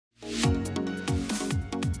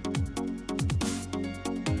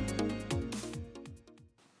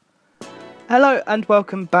Hello and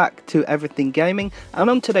welcome back to Everything Gaming, and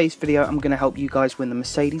on today's video I'm going to help you guys win the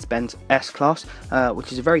Mercedes-Benz S-Class,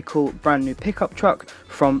 which is a very cool brand new pickup truck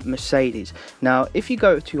from Mercedes. Now if you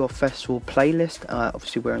go to your festival playlist,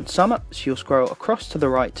 obviously we're in summer, so you'll scroll across to the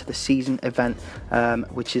right to the season event,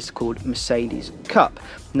 which is called Mercedes Cup.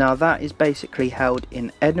 Now that is basically held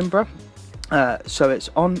in Edinburgh. So it's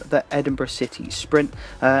on the Edinburgh City Sprint,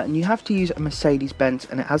 and you have to use a Mercedes-Benz,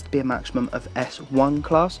 and it has to be a maximum of S1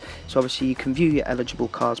 class. So obviously you can view your eligible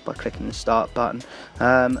cars by clicking the start button.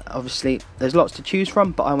 Obviously there's lots to choose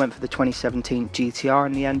from, but I went for the 2017 GTR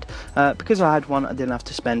in the end. Because I had one, I didn't have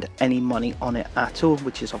to spend any money on it at all,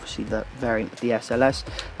 which is obviously the variant of the SLS.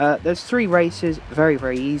 There's 3 races,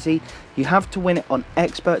 very easy. You have to win it on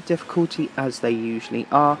expert difficulty, as they usually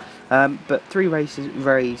are, but 3 races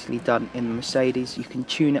very easily done in the Mercedes. You can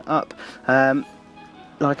tune it up.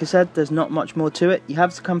 Like I said, there's not much more to it. You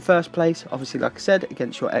have to come first place, obviously, like I said,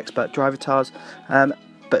 against your expert driver tires,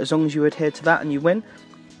 but as long as you adhere to that and you win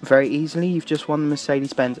very easily, you've just won the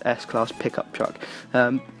Mercedes-Benz S-Class pickup truck.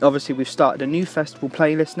 Obviously we've started a new festival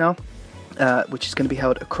playlist now, which is going to be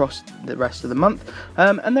held across the rest of the month,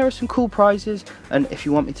 and there are some cool prizes, and if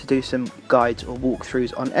you want me to do some guides or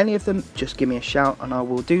walkthroughs on any of them, just give me a shout and I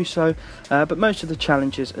will do so. But most of the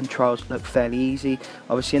challenges and trials look fairly easy.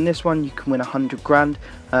 Obviously in this one you can win 100 grand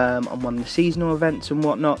on one of the seasonal events and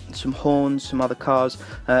whatnot, some horns, some other cars.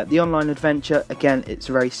 The online adventure, again, it's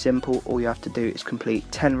very simple. All you have to do is complete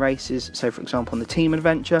 10 races. So for example on the team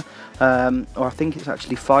adventure, or I think it's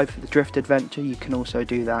actually 5 for the drift adventure, you can also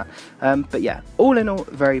do that. But yeah, all in all,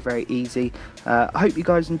 very easy. I hope you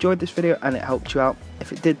guys enjoyed this video and it helped you out.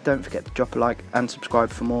 If it did, don't forget to drop a like and subscribe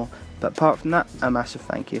for more. But apart from that, a massive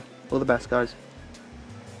thank you. All the best, guys.